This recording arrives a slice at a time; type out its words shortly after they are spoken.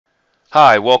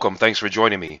Hi, welcome. Thanks for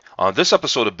joining me. On this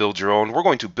episode of Build Your Own, we're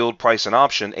going to build, price, and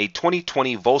option a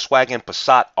 2020 Volkswagen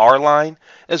Passat R-Line,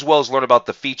 as well as learn about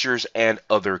the features and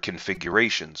other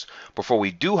configurations. Before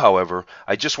we do, however,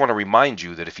 I just want to remind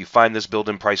you that if you find this build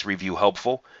and price review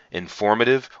helpful,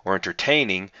 informative, or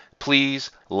entertaining,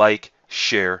 please like,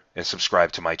 share, and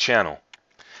subscribe to my channel.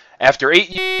 After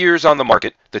 8 years on the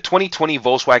market, the 2020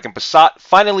 Volkswagen Passat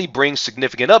finally brings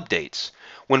significant updates.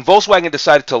 When Volkswagen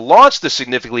decided to launch the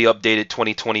significantly updated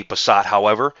 2020 Passat,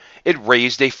 however, it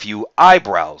raised a few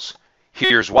eyebrows.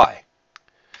 Here's why.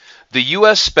 The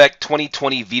US spec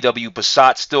 2020 VW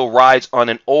Passat still rides on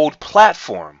an old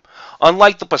platform.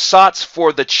 Unlike the Passats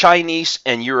for the Chinese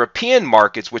and European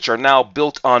markets, which are now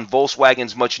built on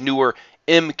Volkswagen's much newer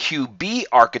MQB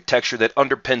architecture that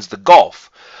underpins the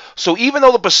Golf. So even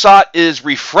though the Passat is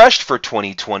refreshed for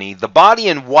 2020, the body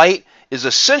in white is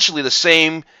essentially the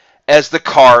same as the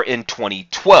car in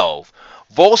 2012.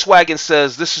 Volkswagen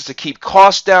says this is to keep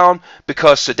costs down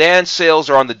because sedan sales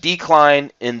are on the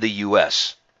decline in the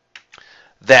US.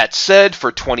 That said,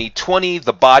 for 2020,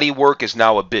 the bodywork is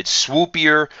now a bit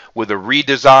swoopier with a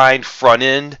redesigned front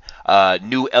end,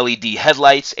 new LED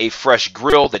headlights, a fresh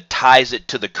grille that ties it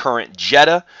to the current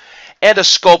Jetta, and a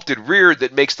sculpted rear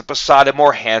that makes the Passat a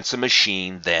more handsome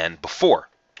machine than before.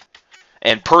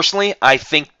 And personally, I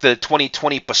think the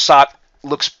 2020 Passat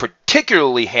looks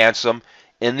particularly handsome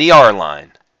in the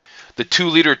R-Line. The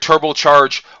 2-liter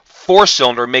turbocharged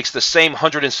 4-cylinder makes the same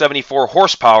 174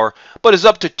 horsepower, but is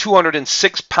up to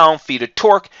 206 pound-feet of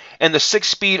torque, and the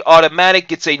 6-speed automatic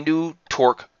gets a new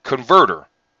torque converter.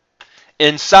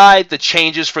 Inside, the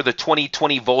changes for the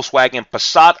 2020 Volkswagen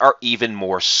Passat are even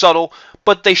more subtle,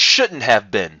 but they shouldn't have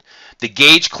been. The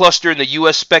gauge cluster in the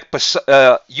US spec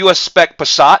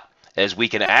Passat, as we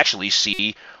can actually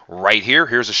see right here.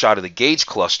 Here's a shot of the gauge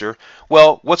cluster.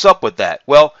 Well, what's up with that?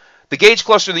 Well, the gauge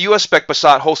cluster in the US spec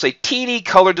Passat hosts a teeny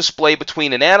color display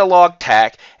between an analog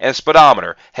tach and a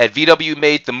speedometer. Had VW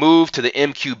made the move to the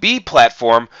MQB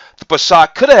platform, the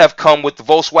Passat could have come with the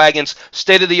Volkswagen's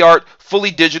state-of-the-art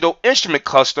fully digital instrument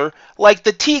cluster like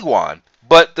the Tiguan,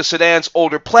 but the sedan's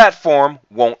older platform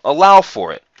won't allow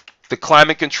for it. The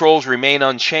climate controls remain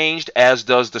unchanged, as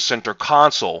does the center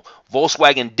console.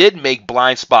 Volkswagen did make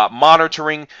blind spot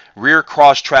monitoring, rear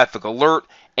cross traffic alert,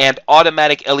 and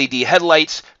automatic LED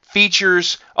headlights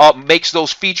makes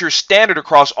those features standard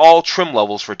across all trim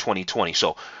levels for 2020.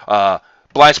 So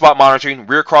blind spot monitoring,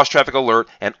 rear cross traffic alert,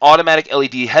 and automatic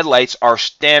LED headlights are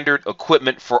standard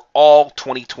equipment for all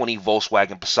 2020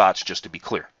 Volkswagen Passats, just to be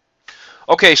clear.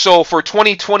 Okay, so for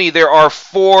 2020, there are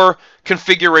 4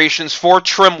 configurations, 4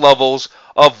 trim levels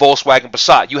of Volkswagen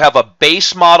Passat. You have a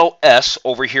base model S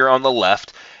over here on the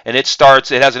left, and it has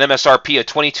an MSRP of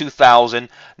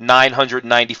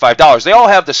 $22,995. They all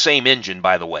have the same engine,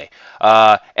 by the way.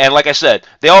 And like I said,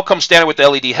 they all come standard with the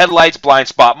LED headlights, blind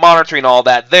spot monitoring, all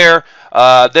that there.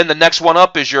 Then the next one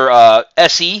up is your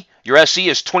SE. Your SE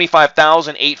is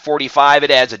 $25,845. It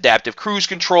adds adaptive cruise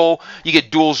control. You get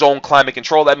dual zone climate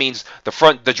control. That means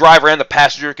the driver and the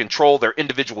passenger control their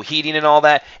individual heating and all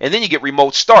that. And then you get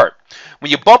remote start.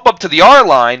 When you bump up to the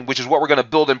R-Line, which is what we're going to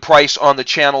build and price on the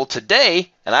channel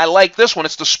today, and I like this one,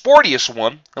 it's the sportiest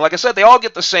one. And like I said, they all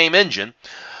get the same engine.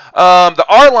 The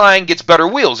R-Line gets better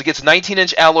wheels. It gets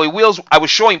 19-inch alloy wheels. I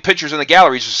was showing pictures in the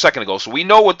gallery just a second ago, so we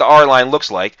know what the R-Line looks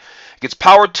like. It gets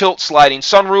power tilt sliding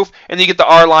sunroof, and then you get the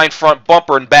R-Line front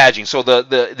bumper and badging. So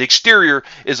the exterior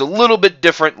is a little bit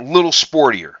different, a little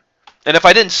sportier. And if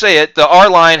I didn't say it, the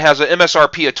R-Line has an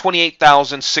MSRP of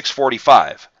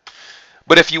 $28,645.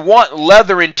 But if you want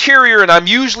leather interior, and I'm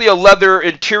usually a leather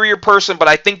interior person, but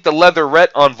I think the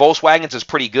leatherette on Volkswagens is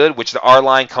pretty good, which the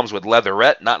R-Line comes with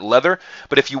leatherette, not leather.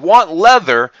 But if you want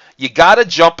leather, you got to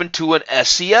jump into an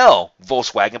SEL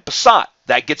Volkswagen Passat.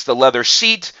 That gets the leather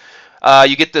seat.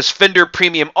 You get this Fender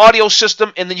premium audio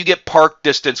system, and then you get park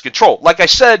distance control. Like I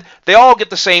said, they all get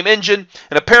the same engine,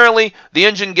 and apparently the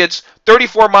engine gets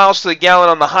 34 miles to the gallon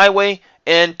on the highway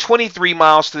and 23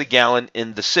 miles to the gallon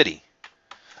in the city.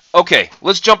 Okay,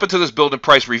 let's jump into this build and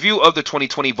price review of the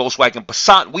 2020 Volkswagen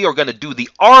Passat. We are going to do the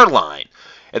R-Line,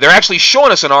 and they're actually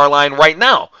showing us an R-Line right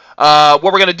now. What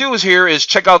we're going to do is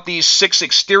check out these 6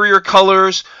 exterior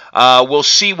colors. We'll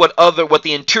see what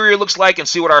the interior looks like and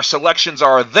see what our selections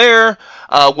are there.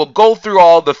 We'll go through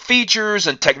all the features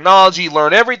and technology,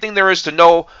 learn everything there is to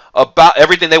know about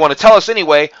everything they want to tell us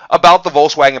anyway about the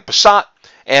Volkswagen Passat.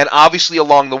 And obviously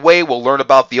along the way, we'll learn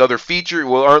about the other features,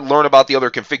 we'll learn about the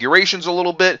other configurations a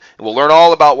little bit, and we'll learn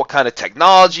all about what kind of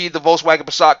technology the Volkswagen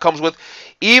Passat comes with.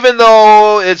 Even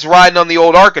though it's riding on the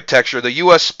old architecture, the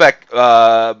US spec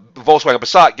Volkswagen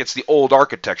Passat gets the old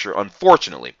architecture,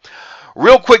 unfortunately.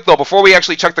 Real quick though, before we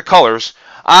actually check the colors,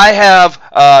 I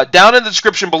have down in the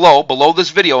description below this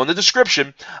video in the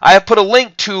description, I have put a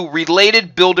link to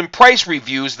related build and price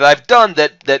reviews that I've done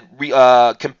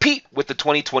that compete with the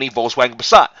 2020 Volkswagen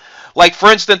Passat. Like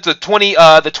for instance, the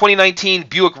 2019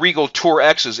 Buick Regal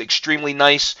TourX is extremely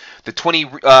nice. The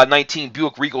 2019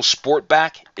 Buick Regal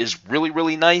Sportback is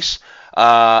really nice,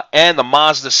 and the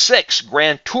Mazda 6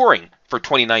 Grand Touring for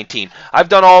 2019. I've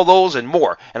done all those and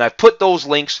more, and I've put those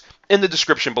links in the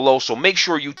description below, so make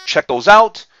sure you check those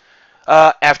out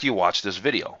after you watch this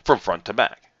video from front to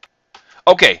back.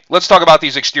 Okay, let's talk about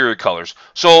these exterior colors.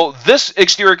 So this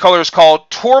exterior color is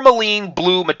called Tourmaline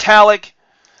Blue Metallic.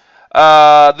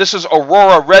 This is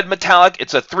Aurora Red Metallic.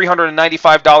 It's a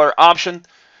 $395 option.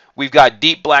 We've got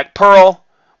Deep Black Pearl.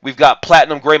 We've got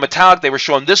Platinum Gray Metallic. They were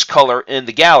showing this color in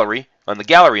the gallery, on the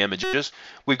gallery images.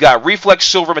 We've got Reflex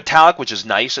Silver Metallic, which is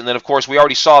nice. And then, of course, we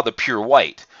already saw the Pure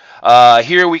White.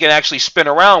 Here we can actually spin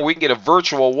around. We can get a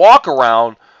virtual walk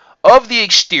around of the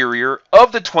exterior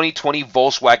of the 2020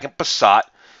 Volkswagen Passat,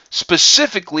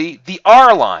 specifically the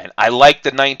R-Line. I like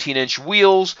the 19-inch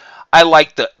wheels. I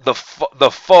like the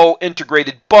faux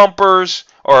integrated bumpers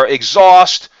or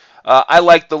exhaust. I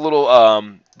like the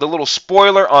little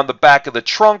spoiler on the back of the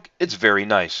trunk. It's very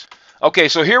nice. Okay,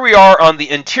 so here we are on the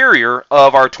interior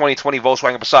of our 2020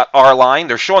 Volkswagen Passat R-Line.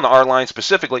 They're showing the R-Line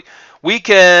specifically. We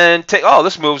can take, oh,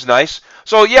 this moves nice.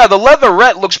 So yeah, the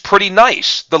leatherette looks pretty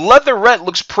nice. The leatherette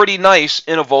looks pretty nice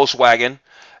in a Volkswagen,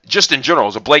 just in general,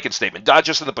 as a blanket statement. Not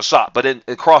just in the Passat, but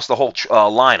across the whole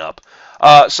lineup.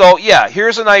 So yeah,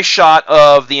 here's a nice shot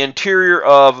of the interior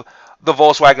of the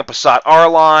Volkswagen Passat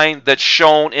R-Line that's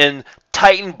shown in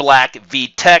Titan Black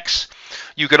VTEX.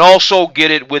 You can also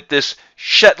get it with this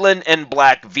Shetland and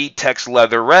Black VTEX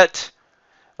leatherette.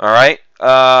 All right,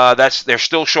 they're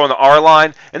still showing the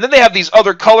R-Line, and then they have these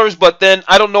other colors, but then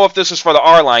I don't know if this is for the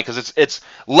R-Line because it's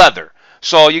leather.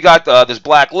 So you got this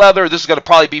black leather. This is going to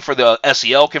probably be for the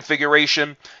SEL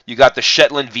configuration. You got the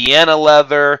Shetland Vienna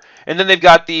leather, and then they've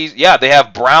got these. Yeah, they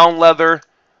have brown leather.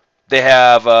 They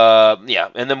have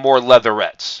and then more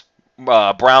leatherettes.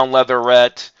 Brown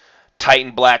leatherette.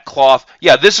 Titan black cloth.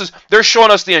 Yeah, they're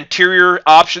showing us the interior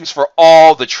options for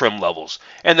all the trim levels.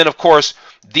 And then of course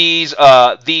these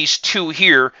two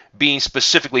here being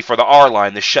specifically for the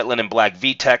R-Line, the Shetland and Black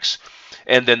VTEX,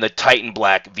 and then the Titan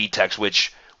Black VTEX,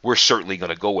 which we're certainly going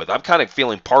to go with. I'm kind of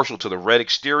feeling partial to the red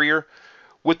exterior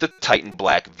with the Titan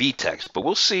Black VTEX, but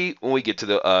we'll see when we get to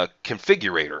the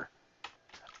configurator.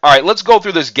 All right, let's go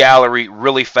through this gallery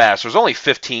really fast. There's only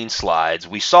 15 slides.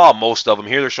 We saw most of them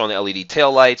here. They're showing the LED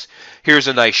taillights. Here's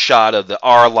a nice shot of the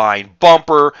R-Line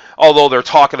bumper, although they're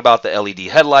talking about the LED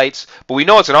headlights. But we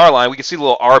know it's an R-Line. We can see the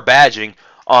little R badging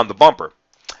on the bumper.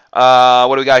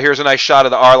 What do we got? Here's a nice shot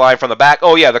of the R-Line from the back.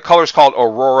 Oh, yeah, the color's called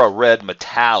Aurora Red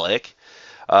Metallic.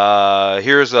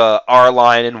 Here's a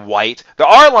R-Line in white. The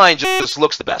R-Line just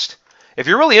looks the best. If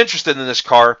you're really interested in this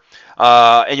car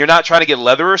and you're not trying to get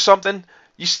leather or something,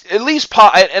 you at least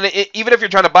even if you're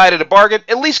trying to buy it at a bargain,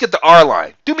 at least get the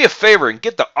R-Line. Do me a favor and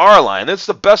get the R-Line. It's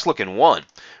the best looking one.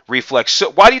 Reflex.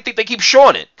 So why do you think they keep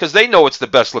showing it? Because they know it's the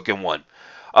best looking one.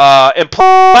 And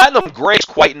platinum gray is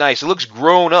quite nice. It looks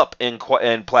grown up in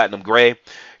platinum gray.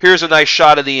 Here's a nice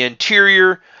shot of the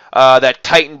interior. That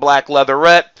Titan black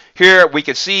leatherette. Here we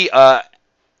can see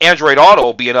Android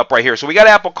Auto being up right here. So we got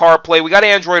Apple CarPlay. We got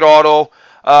Android Auto.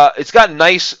 It's got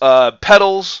nice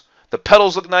pedals. The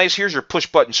pedals look nice. Here's your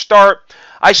push-button start.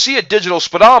 I see a digital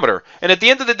speedometer. And at the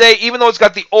end of the day, even though it's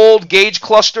got the old gauge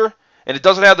cluster, and it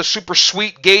doesn't have the super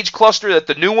sweet gauge cluster that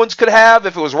the new ones could have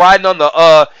if it was riding on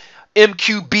the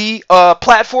MQB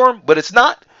platform, but it's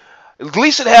not, at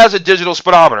least it has a digital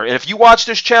speedometer. And if you watch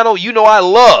this channel, you know I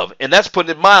love, and that's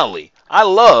putting it mildly, I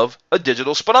love a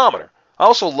digital speedometer. I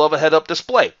also love a head-up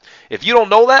display. If you don't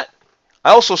know that,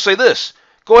 I also say this.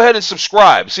 Go ahead and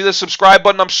subscribe. See the subscribe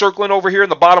button I'm circling over here in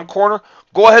the bottom corner?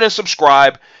 Go ahead and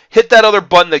subscribe. Hit that other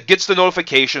button that gets the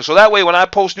notification, so that way when I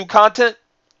post new content,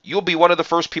 you'll be one of the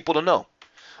first people to know.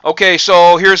 Okay,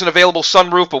 so here's an available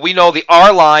sunroof, but we know the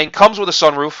R-Line comes with a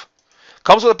sunroof,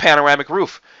 comes with a panoramic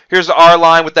roof. Here's the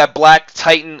R-Line with that black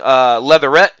Titan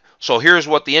leatherette. So here's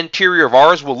what the interior of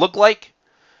ours will look like.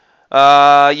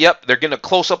 Yep, they're getting a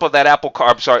close-up of that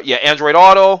Android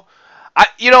Auto.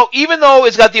 Even though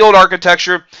it's got the old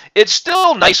architecture, it's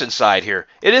still nice inside here.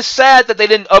 It is sad that they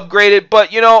didn't upgrade it, but,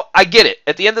 I get it.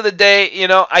 At the end of the day,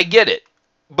 I get it.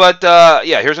 But,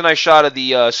 yeah, here's a nice shot of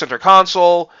the center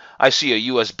console. I see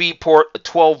a USB port, a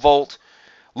 12-volt.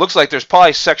 Looks like there's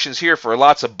probably sections here for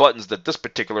lots of buttons that this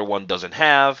particular one doesn't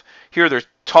have. Here they're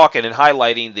talking and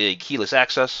highlighting the keyless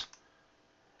access.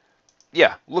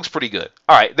 Yeah, looks pretty good.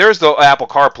 All right, there's the Apple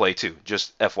CarPlay, too,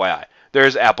 just FYI.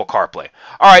 There's Apple CarPlay.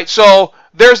 All right, so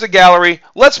there's the gallery.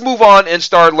 Let's move on and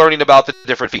start learning about the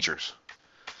different features,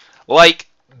 like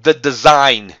the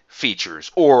design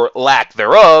features, or lack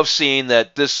thereof, seeing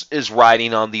that this is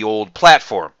riding on the old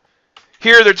platform.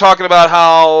 Here they're talking about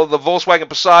how the Volkswagen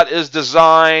Passat is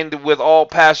designed with all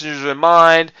passengers in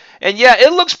mind. And yeah,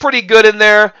 it looks pretty good in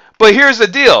there, but here's the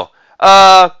deal.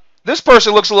 This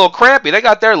person looks a little crampy. They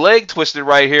got their leg twisted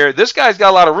right here. This guy's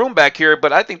got a lot of room back here,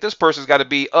 but I think this person's got to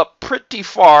be up pretty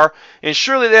far. And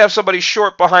surely they have somebody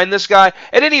short behind this guy.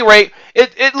 At any rate,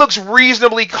 it looks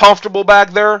reasonably comfortable back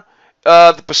there.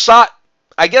 The Passat,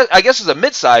 I guess is a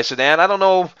mid-size sedan. I don't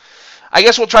know. I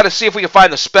guess we'll try to see if we can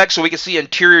find the specs so we can see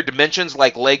interior dimensions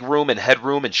like leg room and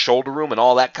headroom and shoulder room and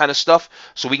all that kind of stuff,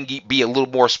 so we can be a little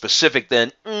more specific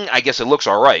than, I guess it looks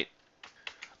all right.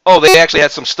 Oh, they actually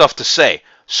had some stuff to say.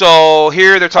 So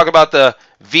here they're talking about the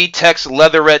VTEX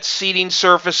leatherette seating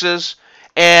surfaces.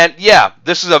 And yeah,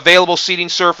 this is available seating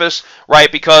surface, right,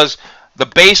 because the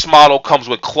base model comes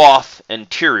with cloth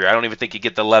interior. I don't even think you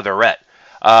get the leatherette.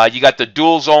 You got the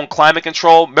dual zone climate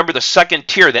control. Remember the second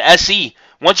tier, the SE.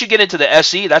 Once you get into the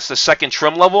SE, that's the second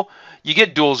trim level, you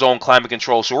get dual zone climate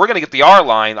control. So we're going to get the R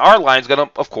line. R line's going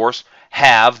to, of course,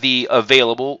 have the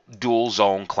available dual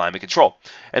zone climate control.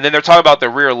 And then they're talking about the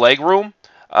rear leg room.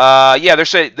 Yeah, they're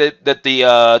saying that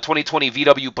the 2020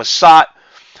 VW Passat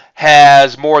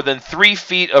has more than 3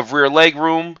 feet of rear leg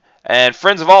room, and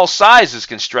friends of all sizes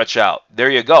can stretch out.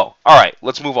 There you go. All right,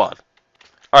 let's move on.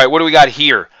 All right, what do we got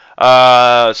here?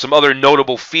 Some other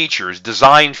notable features,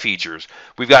 design features.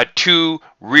 We've got 2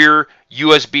 rear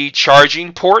USB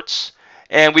charging ports,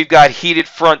 and we've got heated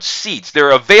front seats.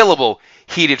 They're available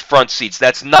heated front seats.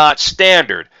 That's not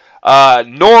standard.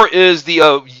 Nor is the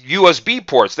USB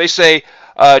ports. They say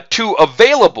 2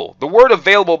 available. The word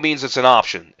available means it's an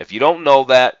option. If you don't know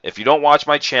that, if you don't watch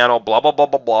my channel, blah, blah, blah,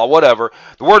 blah, blah, whatever,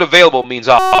 the word available means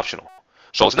optional.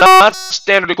 So it's not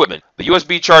standard equipment. The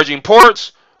USB charging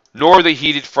ports, nor the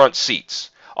heated front seats.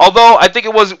 Although, I think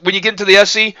it was, when you get into the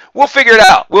SE, we'll figure it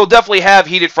out. We'll definitely have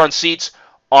heated front seats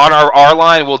on our R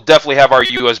line. We'll definitely have our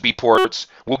USB ports.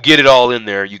 We'll get it all in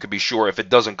there, you can be sure, if it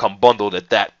doesn't come bundled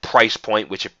at that price point,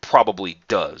 which it probably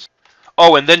does.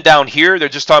 Oh, and then down here, they're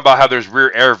just talking about how there's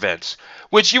rear air vents,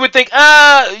 which you would think,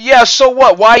 yeah, so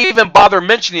what? Why even bother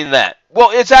mentioning that?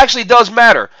 Well, it actually does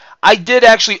matter. I did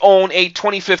actually own a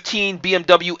 2015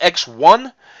 BMW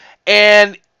X1,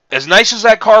 and as nice as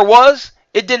that car was,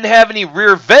 it didn't have any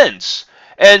rear vents.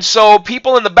 And so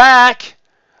people in the back,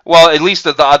 well, at least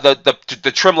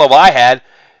the trim level I had,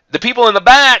 the people in the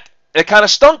back, it kind of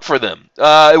stunk for them.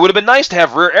 It would have been nice to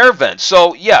have rear air vents.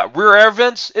 So, yeah, rear air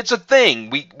vents, it's a thing.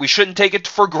 We shouldn't take it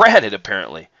for granted,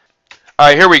 apparently. All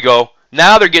right, here we go.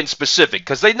 Now they're getting specific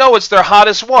because they know it's their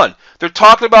hottest one. They're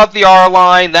talking about the R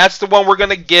line. That's the one we're going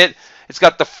to get. It's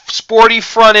got the sporty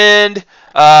front end.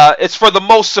 It's for the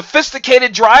most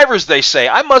sophisticated drivers, they say.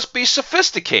 I must be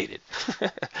sophisticated.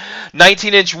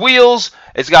 19-inch wheels.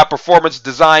 It's got performance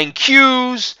design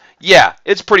cues. Yeah,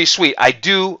 it's pretty sweet. I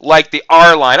do like the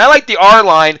R line. I like the R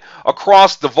line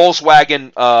across the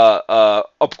Volkswagen,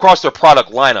 across their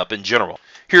product lineup in general.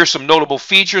 Here's some notable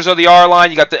features of the R line.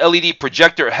 You got the LED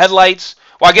projector headlights.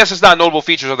 Well, I guess it's not notable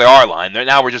features of the R line.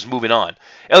 Now we're just moving on.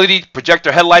 LED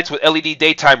projector headlights with LED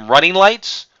daytime running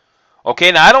lights.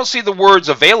 Okay, now I don't see the words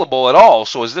available at all.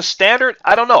 So is this standard?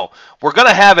 I don't know. We're going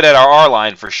to have it at our R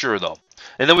line for sure, though.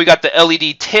 And then we got the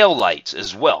LED tail lights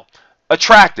as well.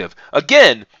 Attractive.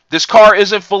 Again, this car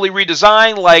isn't fully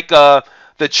redesigned like the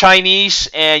Chinese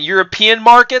and European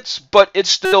markets, but it's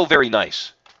still very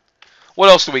nice. What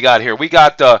else do we got here? We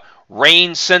got the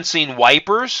rain sensing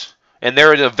wipers, and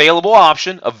they're an available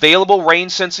option. Available rain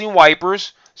sensing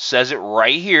wipers, says it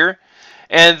right here.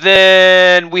 And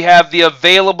then we have the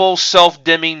available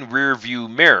self-dimming rear view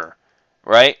mirror,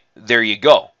 right? There you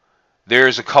go.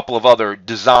 There's a couple of other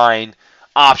design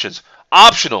options.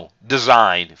 Optional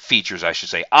design features, I should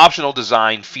say. Optional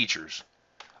design features.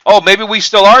 Oh, maybe we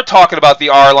still are talking about the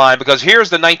R line because here's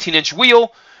the 19-inch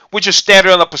wheel, which is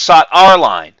standard on the Passat R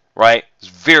line, right? It's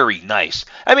very nice.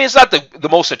 I mean, it's not the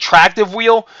most attractive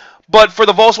wheel, but for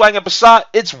the Volkswagen Passat,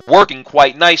 it's working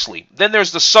quite nicely. Then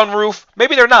there's the sunroof.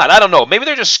 Maybe they're not. I don't know. Maybe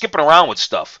they're just skipping around with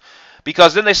stuff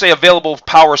because then they say available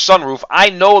power sunroof. I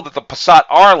know that the Passat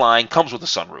R line comes with a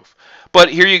sunroof, but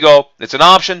here you go. It's an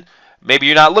option. Maybe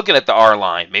you're not looking at the R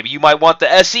line. Maybe you might want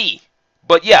the SE.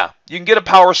 But yeah, you can get a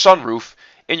power sunroof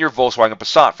in your Volkswagen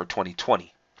Passat for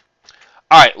 2020.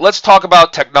 All right, let's talk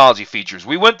about technology features.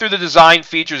 We went through the design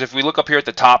features. If we look up here at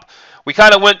the top, we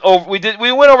kind of went over. We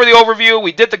went over the overview.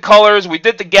 We did the colors. We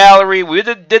did the gallery. We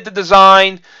did the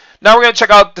design. Now we're going to check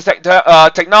out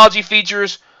the technology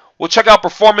features. We'll check out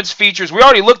performance features. We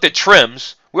already looked at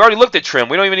trims. We already looked at trim.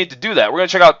 We don't even need to do that. We're going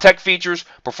to check out tech features,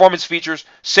 performance features,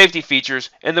 safety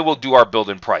features, and then we'll do our build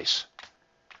and price.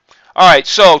 All right,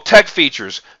 so tech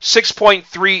features,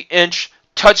 6.3-inch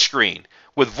touchscreen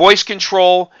with voice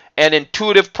control and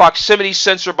intuitive proximity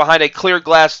sensor behind a clear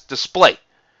glass display.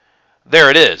 There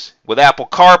it is, with Apple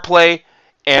CarPlay,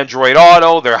 Android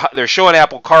Auto. They're showing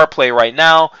Apple CarPlay right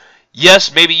now.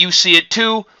 Yes, maybe you see it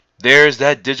too. There's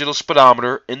that digital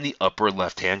speedometer in the upper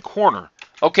left-hand corner.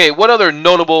 Okay, what other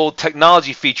notable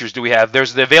technology features do we have?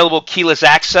 There's the available keyless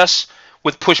access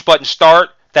with push-button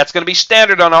start. That's going to be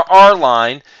standard on our R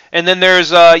line. And then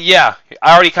there's, I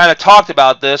already kind of talked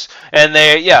about this. And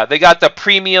they got the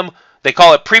premium, they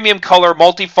call it premium color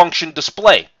multifunction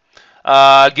display.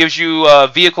 Gives you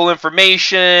vehicle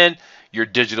information, your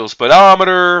digital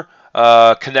speedometer,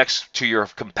 connects to your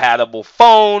compatible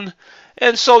phone.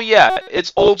 And so, yeah,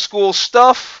 it's old school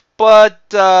stuff, but,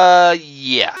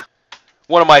 yeah.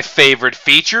 One of my favorite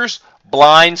features,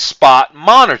 blind spot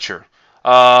monitor,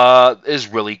 is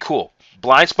really cool.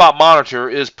 Blind spot monitor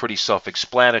is pretty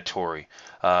self-explanatory,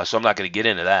 so I'm not going to get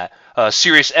into that.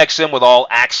 Sirius XM with all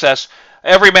access.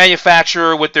 Every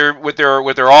manufacturer with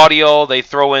their audio, they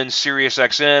throw in Sirius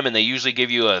XM, and they usually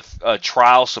give you a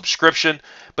trial subscription.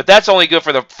 But that's only good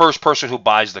for the first person who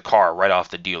buys the car right off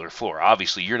the dealer floor.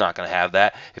 Obviously, you're not going to have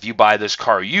that. If you buy this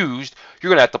car used, you're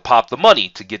going to have to pop the money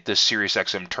to get this Sirius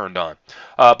XM turned on.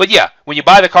 But yeah, when you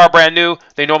buy the car brand new,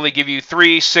 they normally give you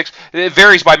 3, 6. It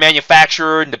varies by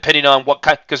manufacturer and depending on what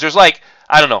kind. Because there's like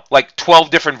 12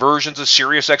 different versions of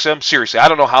Sirius XM. Seriously, I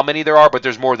don't know how many there are, but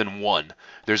there's more than one.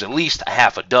 There's at least a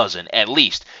half a dozen, at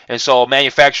least. And so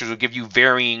manufacturers will give you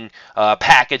varying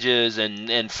packages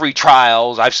and free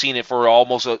trials. I've seen it for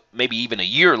almost maybe even a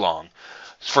year long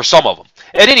for some of them.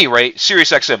 At any rate,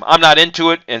 Sirius XM, I'm not into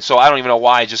it, and so I don't even know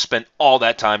why I just spent all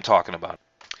that time talking about it.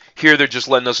 Here they're just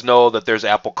letting us know that there's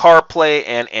Apple CarPlay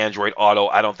and Android Auto.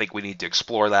 I don't think we need to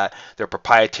explore that. They're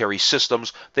proprietary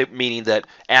systems, meaning that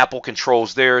Apple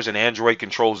controls theirs and Android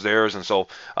controls theirs, and so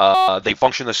they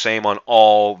function the same on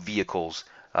all vehicles.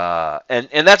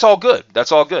 And that's all good.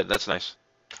 That's all good. That's nice.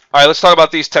 All right, let's talk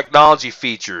about these technology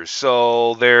features.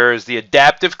 So there's the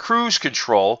adaptive cruise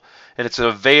control, and it's an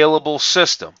available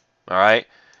system. All right.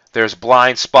 There's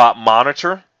blind spot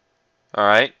monitor. All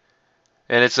right.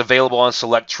 And it's available on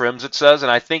select trims, it says.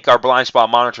 And I think our blind spot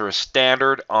monitor is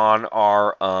standard on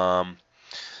our R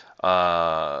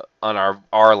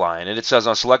line. And it says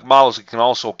on select models, it can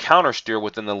also counter steer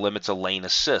within the limits of lane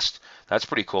assist. That's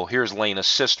pretty cool. Here's lane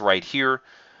assist right here.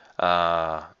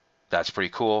 That's pretty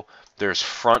cool. There's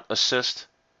front assist,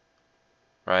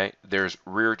 right? There's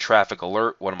rear traffic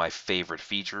alert, one of my favorite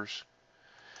features.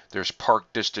 There's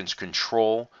park distance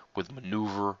control with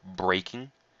maneuver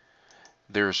braking.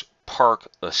 There's park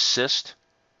assist,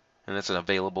 and that's an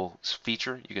available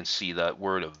feature. You can see that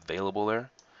word available there.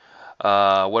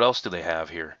 What else do they have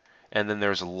here? And then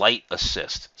there's light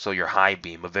assist, so your high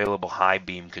beam, available high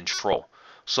beam control.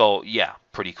 So yeah,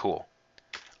 pretty cool.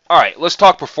 All right, let's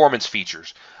talk performance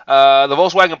features. The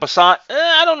Volkswagen Passat,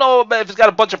 I don't know if it's got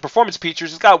a bunch of performance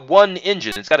features. It's got one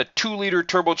engine. It's got a 2-liter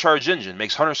turbocharged engine.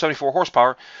 Makes 174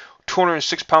 horsepower,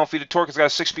 206 pound-feet of torque. It's got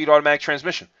a 6-speed automatic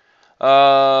transmission.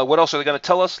 What else are they going to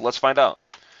tell us? Let's find out.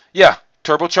 Yeah,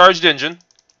 turbocharged engine,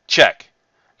 check.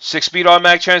 6-speed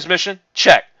automatic transmission,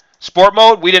 check. Sport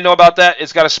mode, we didn't know about that.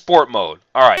 It's got a sport mode.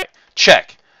 All right,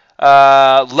 check.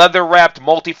 Leather-wrapped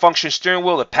multifunction steering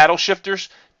wheel with paddle shifters,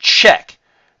 check.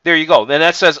 There you go. Then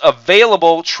that says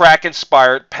available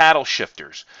track-inspired paddle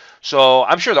shifters. So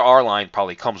I'm sure the R line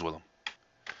probably comes with them.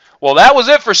 Well, that was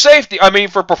it for safety. I mean,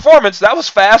 for performance, that was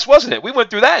fast, wasn't it? We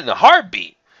went through that in a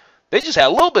heartbeat. They just had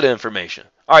a little bit of information.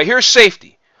 All right, here's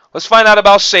safety. Let's find out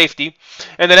about safety.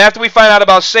 And then after we find out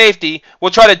about safety,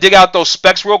 we'll try to dig out those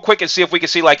specs real quick and see if we can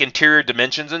see like interior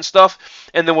dimensions and stuff.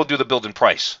 And then we'll do the build and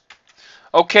price.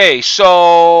 Okay,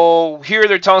 so here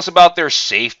they're telling us about their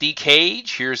safety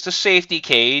cage. Here's the safety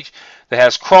cage that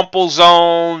has crumple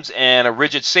zones and a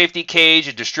rigid safety cage.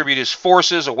 It distributes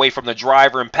forces away from the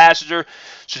driver and passenger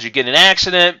so you get an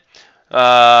accident.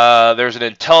 There's an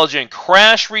intelligent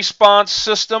crash response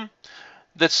system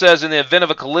that says in the event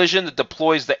of a collision, it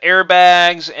deploys the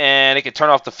airbags, and it can turn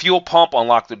off the fuel pump,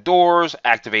 unlock the doors,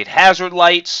 activate hazard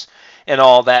lights, and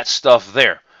all that stuff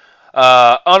there.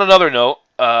 On another note,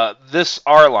 this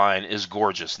R line is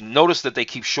gorgeous. Notice that they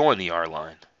keep showing the R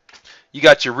line. You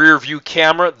got your rear view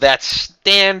camera. That's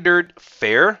standard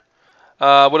fare.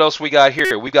 What else we got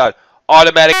here? We got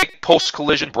automatic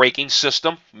post-collision braking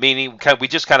system, meaning we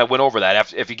just kind of went over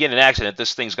that. If you get in an accident,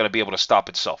 this thing's going to be able to stop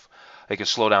itself. It can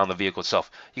slow down the vehicle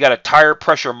itself. You got a tire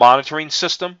pressure monitoring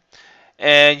system,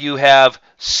 and you have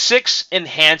 6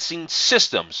 enhancing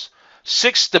systems,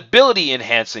 6 stability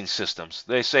enhancing systems.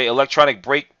 They say electronic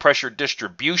brake pressure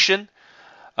distribution,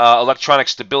 electronic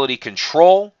stability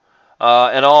control,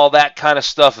 and all that kind of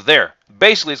stuff there.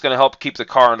 Basically, it's going to help keep the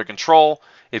car under control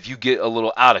if you get a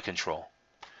little out of control.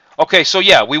 Okay, so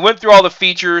yeah, we went through all the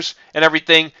features and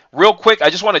everything. Real quick, I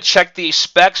just want to check the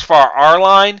specs for our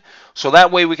R-Line, so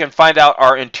that way we can find out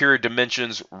our interior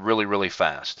dimensions really, really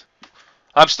fast.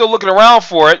 I'm still looking around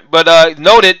for it, but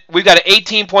note it, we've got an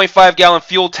 18.5 gallon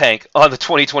fuel tank on the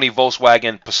 2020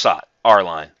 Volkswagen Passat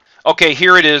R-Line. Okay,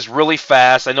 here it is, really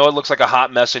fast. I know it looks like a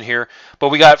hot mess in here, but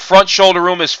we got front shoulder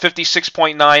room is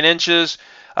 56.9 inches,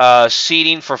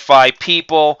 seating for 5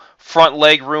 people, front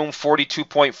leg room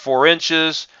 42.4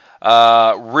 inches,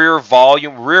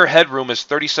 rear headroom is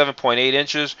 37.8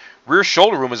 inches, rear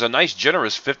shoulder room is a nice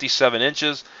generous 57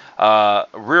 inches,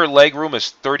 rear leg room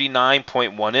is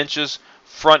 39.1 inches,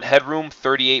 front headroom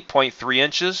 38.3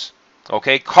 inches.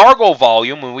 Okay, cargo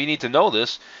volume, and we need to know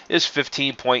this, is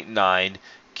 15.9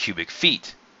 cubic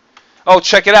feet. Oh,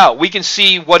 check it out. We can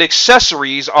see what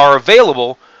accessories are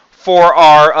available for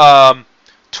our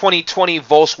 2020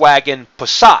 Volkswagen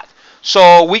Passat.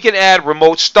 So we can add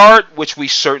remote start, which we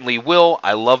certainly will.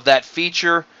 I love that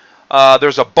feature.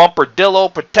 There's a bumper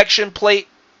protection plate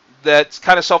that's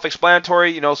kind of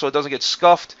self-explanatory, you know, so it doesn't get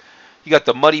scuffed. You got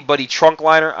the Muddy Buddy trunk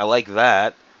liner. I like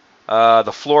that.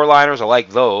 The floor liners, I like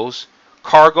those.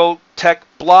 Cargo tech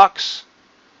blocks.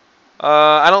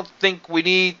 I don't think we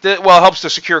need that. Well, it helps to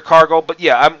secure cargo, but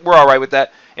yeah, we're all right with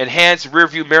that. Enhanced rear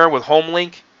view mirror with home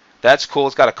link. That's cool.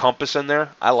 It's got a compass in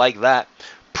there. I like that.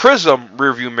 Prism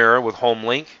rear view mirror with home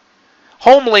link.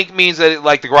 Home link means that it,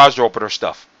 like the garage door opener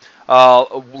stuff.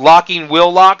 Locking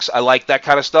wheel locks. I like that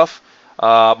kind of stuff.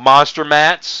 Monster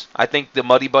mats. I think the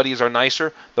Muddy Buddies are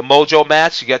nicer. The Mojo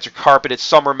mats. You got your carpeted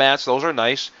summer mats. Those are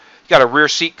nice. You got a rear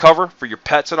seat cover for your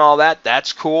pets and all that.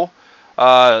 That's cool.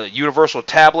 Universal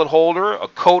tablet holder, a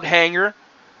coat hanger,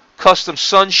 custom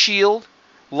sun shield,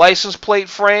 license plate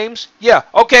frames. Yeah,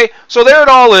 okay, so there it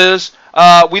all is.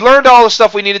 We learned all the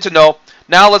stuff we needed to know.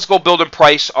 Now let's go build and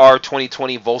price our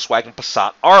 2020 Volkswagen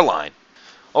Passat R-Line.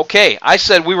 Okay, I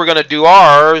said we were going to do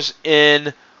ours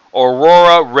in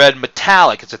Aurora Red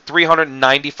Metallic. It's a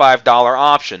 $395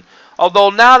 option.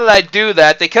 Although now that I do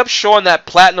that, they kept showing that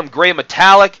Platinum Gray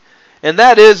Metallic, and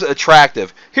that is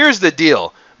attractive. Here's the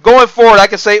deal. Going forward, I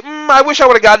can say, I wish I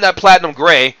would have gotten that Platinum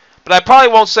Gray, but I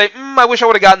probably won't say, I wish I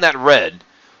would have gotten that red.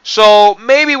 So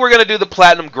maybe we're going to do the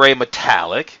Platinum Gray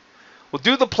Metallic. We'll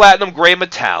do the Platinum Gray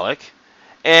Metallic,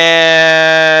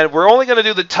 and we're only going to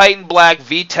do the Titan Black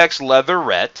VTEX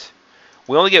Leatherette.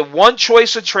 We only get one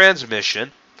choice of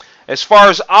transmission. As far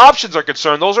as options are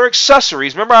concerned, those are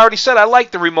accessories. Remember, I already said I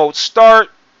like the remote start.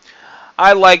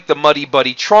 I like the Muddy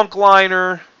Buddy trunk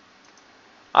liner.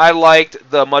 I liked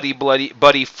the Muddy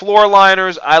Buddy floor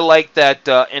liners. I like that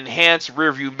enhanced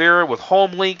rear view mirror with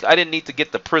home link. I didn't need to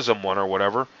get the Prism one or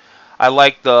whatever. I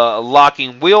like the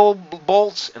locking wheel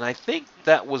bolts, and I think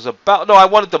that was about... No, I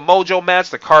wanted the Mojo mats,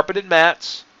 the carpeted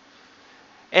mats.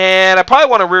 And I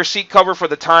probably want a rear seat cover for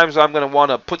the times I'm going to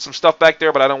want to put some stuff back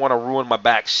there, but I don't want to ruin my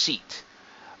back seat.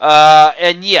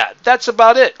 And yeah, that's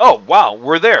about it. Oh, wow,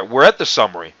 we're there. We're at the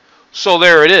summary. So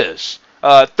there it is.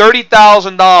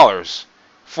 $30,000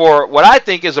 for what I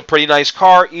think is a pretty nice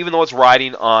car, even though it's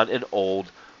riding on an old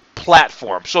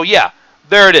platform. So yeah,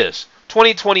 there it is.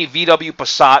 2020 VW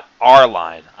Passat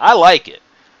R-Line. I like it,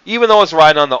 even though it's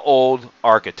riding on the old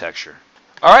architecture.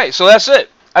 All right, so that's it.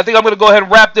 I think I'm going to go ahead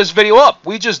and wrap this video up.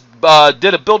 We just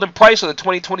did a build and price of the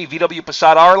 2020 VW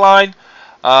Passat R-Line.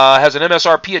 Has an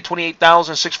MSRP at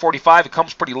 $28,645. It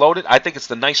comes pretty loaded. I think it's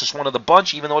the nicest one of the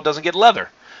bunch, even though it doesn't get leather.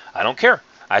 I don't care.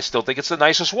 I still think it's the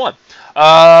nicest one.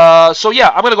 So yeah,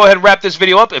 I'm going to go ahead and wrap this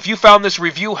video up. If you found this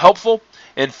review helpful,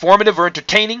 informative, or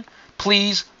entertaining,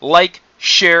 please like,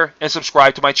 share, and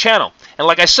subscribe to my channel. And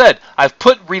like I said, I've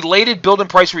put related build and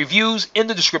price reviews in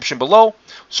the description below,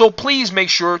 so please make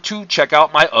sure to check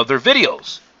out my other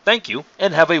videos. Thank you,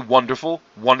 and have a wonderful,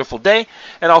 wonderful day,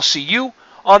 and I'll see you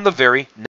on the very next